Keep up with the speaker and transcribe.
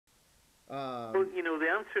Well, the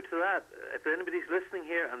answer to that, if anybody's listening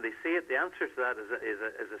here and they say it, the answer to that is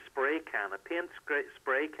a spray can, a paint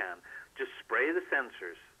spray can. Just spray the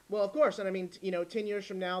sensors. Well, of course, and I mean, 10 years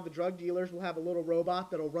from now, the drug dealers will have a little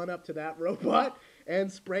robot that'll run up to that robot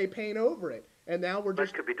and spray paint over it. And now we're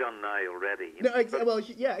just... That could be done now already. No, well,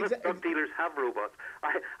 yeah, exactly. Drug dealers have robots.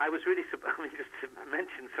 I was really, just to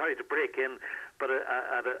mention, sorry to break in, but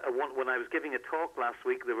when I was giving a talk last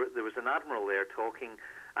week, there was an admiral there talking,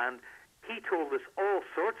 and he told us all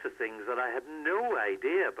sorts of things that I had no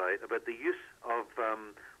idea about the use of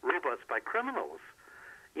robots by criminals.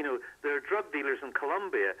 There are drug dealers in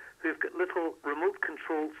Colombia who've got little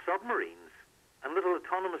remote-controlled submarines and little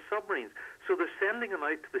autonomous submarines. So they're sending them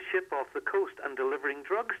out to the ship off the coast and delivering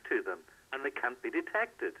drugs to them, and they can't be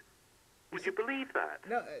detected. Would you believe that?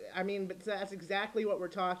 No, I mean, but that's exactly what we're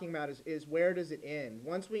talking about is where does it end?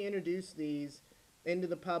 Once we introduce these into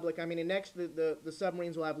the public, I mean, and next the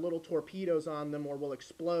submarines will have little torpedoes on them or will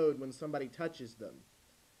explode when somebody touches them.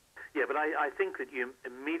 Yeah, but I think that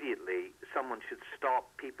someone should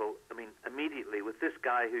stop people. I mean, immediately, with this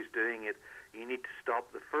guy who's doing it, you need to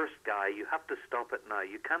stop the first guy. You have to stop it now.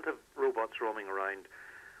 You can't have robots roaming around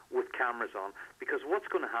with cameras on, because what's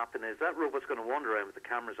going to happen is that robot's going to wander around with the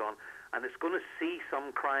cameras on, and it's going to see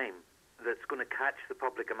some crime that's going to catch the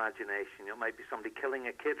public imagination. It might be somebody killing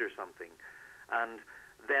a kid or something, and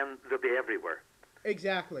then they'll be everywhere.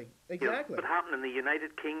 Exactly. What happened in the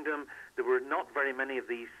United Kingdom, there were not very many of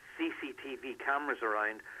these CCTV cameras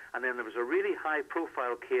around, and then there was a really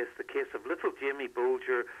high-profile case, the case of little Jamie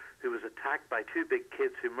Bolger, who was attacked by two big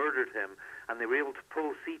kids who murdered him, and they were able to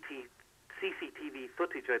pull CCTV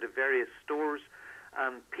footage out of various stores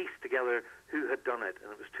and piece together who had done it,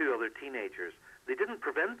 and it was two other teenagers. They didn't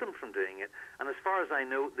prevent them from doing it, and as far as I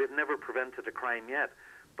know, they've never prevented a crime yet.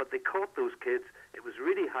 But they caught those kids. It was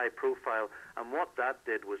really high profile, and what that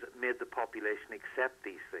did was it made the population accept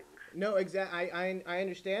these things. No, exactly. I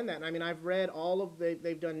understand that. And I mean, I've read all of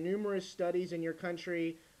they've done numerous studies in your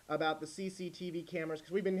country about the CCTV cameras,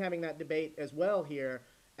 because we've been having that debate as well here,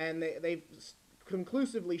 and they've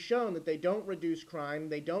conclusively shown that they don't reduce crime,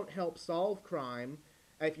 they don't help solve crime.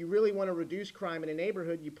 If you really want to reduce crime in a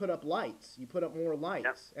neighborhood, you put up lights, you put up more lights,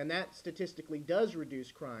 yep. And that statistically does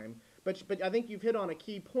reduce crime. But I think you've hit on a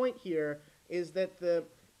key point here, is that the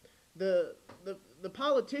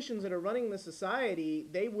politicians that are running the society,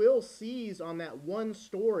 they will seize on that one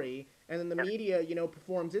story, and then the media,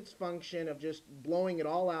 performs its function of just blowing it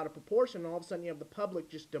all out of proportion, and all of a sudden you have the public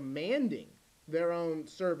just demanding their own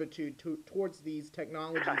servitude towards these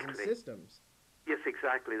technologies and systems. Yes,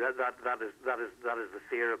 exactly. That is the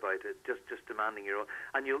fear about it. Just demanding your own,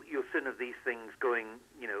 and you'll soon have these things going.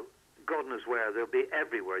 God knows where. They'll be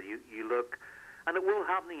everywhere. You look, and it will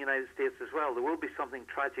happen in the United States as well. There will be something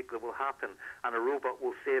tragic that will happen, and a robot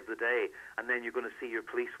will save the day, and then you're going to see your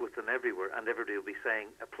police with them everywhere, and everybody will be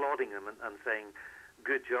applauding them and saying,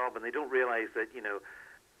 "Good job," and they don't realize that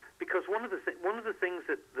because one of the things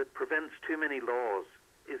that prevents too many laws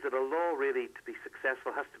is that a law really to be successful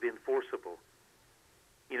has to be enforceable.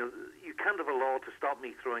 You can't have a law to stop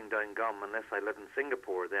me throwing down gum unless I live in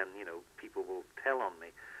Singapore. Then people will tell on me.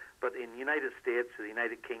 But in the United States or the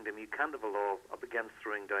United Kingdom, you can't have a law up against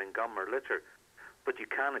throwing down gum or litter. But you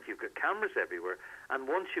can if you've got cameras everywhere. And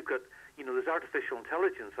once you've got, there's artificial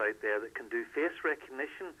intelligence out there that can do face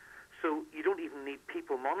recognition. So you don't even need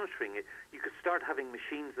people monitoring it. You could start having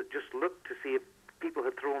machines that just look to see if people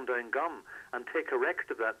had thrown down gum and take a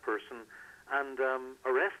record of that person and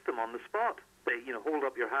arrest them on the spot. They, hold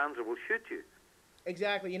up your hands or we'll shoot you.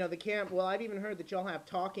 Exactly. Well, I've even heard that y'all have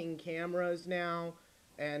talking cameras now.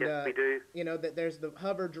 And, yes, we do. That there's the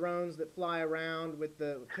hover drones that fly around with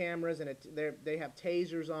the cameras, and they have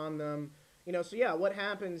tasers on them. So yeah, what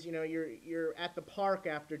happens? You're at the park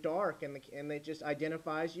after dark, and it just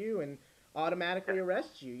identifies you and automatically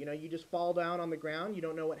arrests you. You just fall down on the ground. You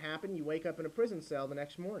don't know what happened. You wake up in a prison cell the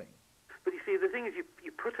next morning. But you see, the thing is,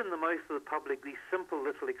 you put in the mouth of the public these simple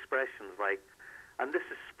little expressions like, and this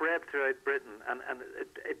is spread throughout Britain, and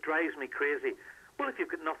it drives me crazy. Well, if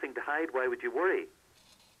you've got nothing to hide, why would you worry?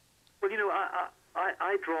 Well,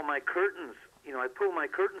 I draw my curtains. I pull my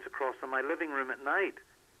curtains across in my living room at night.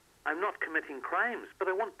 I'm not committing crimes, but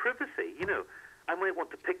I want privacy. I might want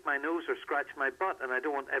to pick my nose or scratch my butt, and I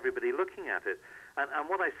don't want everybody looking at it. And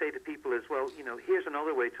what I say to people is, well, here's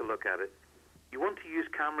another way to look at it. You want to use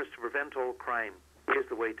cameras to prevent all crime. Here's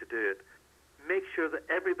the way to do it. Make sure that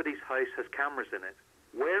everybody's house has cameras in it.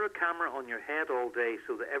 Wear a camera on your head all day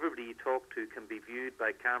so that everybody you talk to can be viewed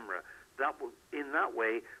by camera. In that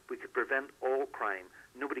way, we could prevent all crime.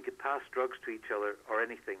 Nobody could pass drugs to each other or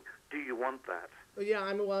anything. Do you want that?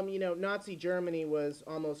 Yeah, Nazi Germany was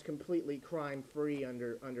almost completely crime-free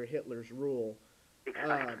under Hitler's rule.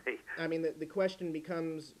 Exactly. I mean, the question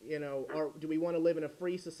becomes, do we want to live in a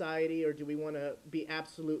free society, or do we want to be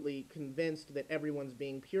absolutely convinced that everyone's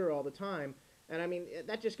being pure all the time? And I mean,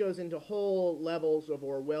 that just goes into whole levels of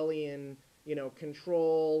Orwellian,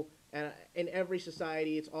 control. And in every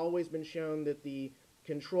society, it's always been shown that the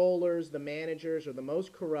controllers, the managers, are the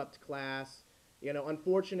most corrupt class.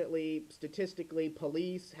 Unfortunately, statistically,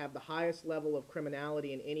 police have the highest level of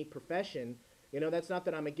criminality in any profession. That's not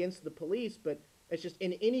that I'm against the police, but it's just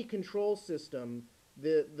in any control system,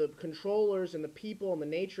 the controllers and the people and the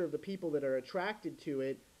nature of the people that are attracted to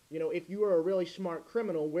it, if you are a really smart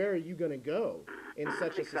criminal, where are you going to go in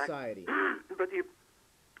such a society? But you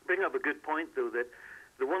bring up a good point, though, that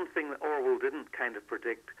the one thing that Orwell didn't kind of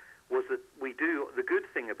predict was that the good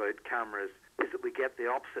thing about cameras is that we get the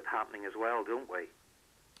opposite happening as well, don't we?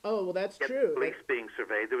 Oh, well, that's true. Police being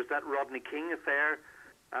surveyed. There was that Rodney King affair.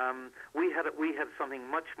 We had something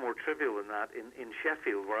much more trivial than that in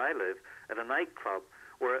Sheffield, where I live, at a nightclub,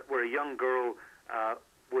 where a young girl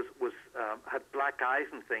had black eyes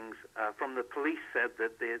and things. From the police said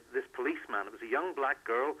that this policeman, it was a young black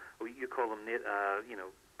girl. You call them,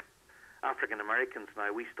 African Americans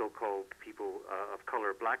now. We still call people of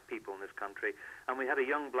color black people in this country. And we had a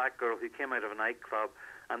young black girl who came out of a nightclub,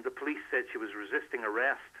 and the police said she was resisting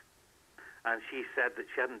arrest. And she said that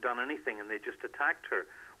she hadn't done anything, and they just attacked her.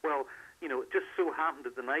 Well, it just so happened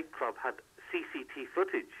that the nightclub had CCTV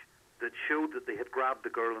footage that showed that they had grabbed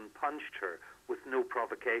the girl and punched her with no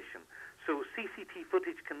provocation. So CCTV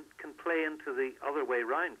footage can play into the other way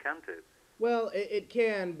round, can't it? Well, it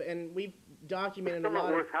can, and we've documented it's a lot.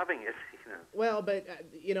 Not worth having it, Well, but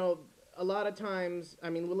a lot of times, I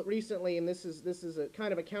mean, recently, and this is a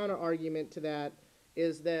kind of a counter argument to that,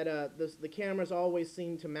 is that the cameras always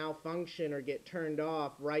seem to malfunction or get turned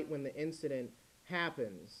off right when the incident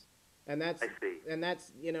happens, and that's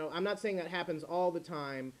I'm not saying that happens all the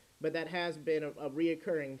time, but that has been a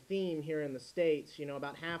reoccurring theme here in the States.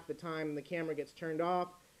 About half the time the camera gets turned off,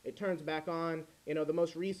 it turns back on. The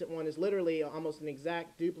most recent one is literally almost an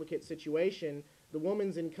exact duplicate situation. The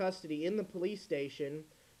woman's in custody in the police station.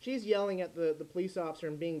 She's yelling at the police officer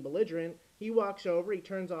and being belligerent. He walks over, he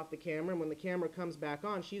turns off the camera, and when the camera comes back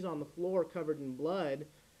on, she's on the floor covered in blood,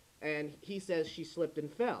 and he says she slipped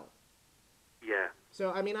and fell. Yeah.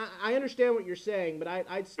 So, I mean, I understand what you're saying, but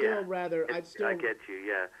I'd still rather... I get you,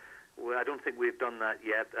 yeah. Well, I don't think we've done that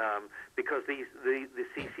yet, because the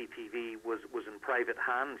CCTV was in private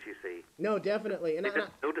hands, you see. No, definitely. And they didn't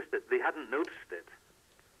notice it. They hadn't noticed it.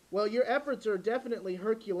 Well, your efforts are definitely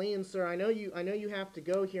Herculean, sir. I know you have to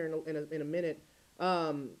go here in a minute.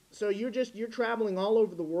 So you're traveling all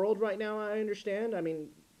over the world right now, I understand. I mean,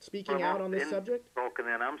 speaking out on this subject. Talking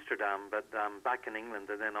in Amsterdam, but back in England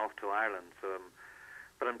and then off to Ireland. So,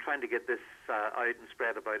 but I'm trying to get this out and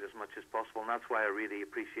spread about as much as possible, and that's why I really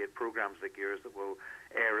appreciate programs like yours that will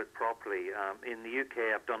air it properly. In the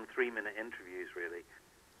UK, I've done 3-minute interviews, really.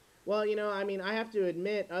 Well, I mean, I have to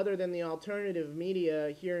admit, other than the alternative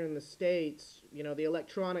media here in the States, the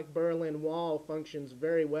electronic Berlin Wall functions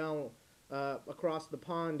very well across the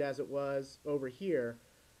pond as it was over here.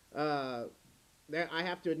 I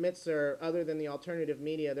have to admit, sir, other than the alternative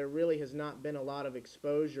media, there really has not been a lot of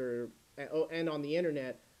exposure, and on the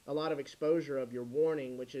internet, a lot of exposure of your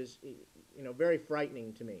warning, which is, very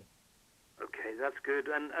frightening to me. Okay, that's good.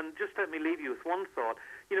 And just let me leave you with one thought.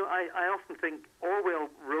 I often think Orwell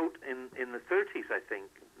wrote in the 30s, I think,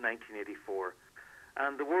 1984,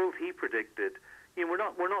 and the world he predicted, we're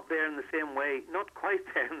not there in the same way, not quite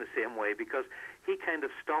there in the same way, because he kind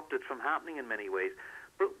of stopped it from happening in many ways.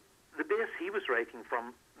 But the base he was writing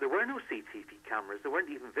from, there were no CCTV cameras, there weren't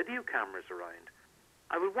even video cameras around.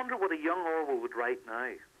 I would wonder what a young Orwell would write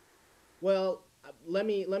now. Well, let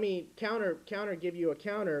me give you a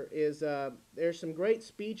counter. Is there's some great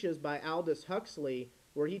speeches by Aldous Huxley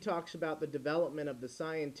where he talks about the development of the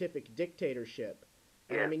scientific dictatorship.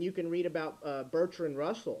 And I mean, you can read about Bertrand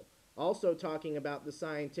Russell also talking about the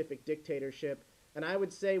scientific dictatorship. And I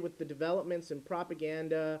would say with the developments in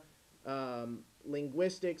propaganda,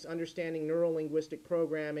 linguistics, understanding neuro-linguistic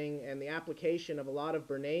programming, and the application of a lot of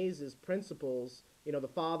Bernays' principles, the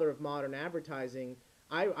father of modern advertising,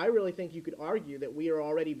 I really think you could argue that we are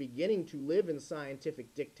already beginning to live in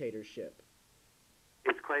scientific dictatorship.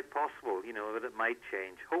 It's quite possible, that it might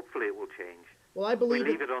change. Hopefully it will change. Well, I believe...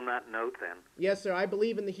 We leave it on that note, then. Yes, sir. I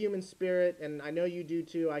believe in the human spirit, and I know you do,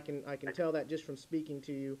 too. I can tell that just from speaking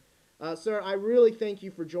to you. Sir, I really thank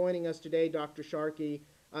you for joining us today, Dr. Sharkey.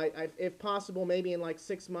 If possible, maybe in like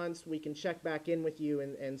 6 months, we can check back in with you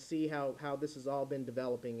and see how this has all been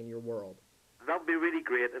developing in your world. That'll be really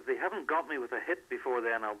great. If they haven't got me with a hit before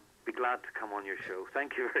then, I'll be glad to come on your show.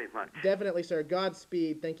 Thank you very much. Definitely, sir.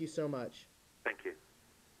 Godspeed. Thank you so much. Thank you.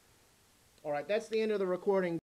 All right, that's the end of the recording.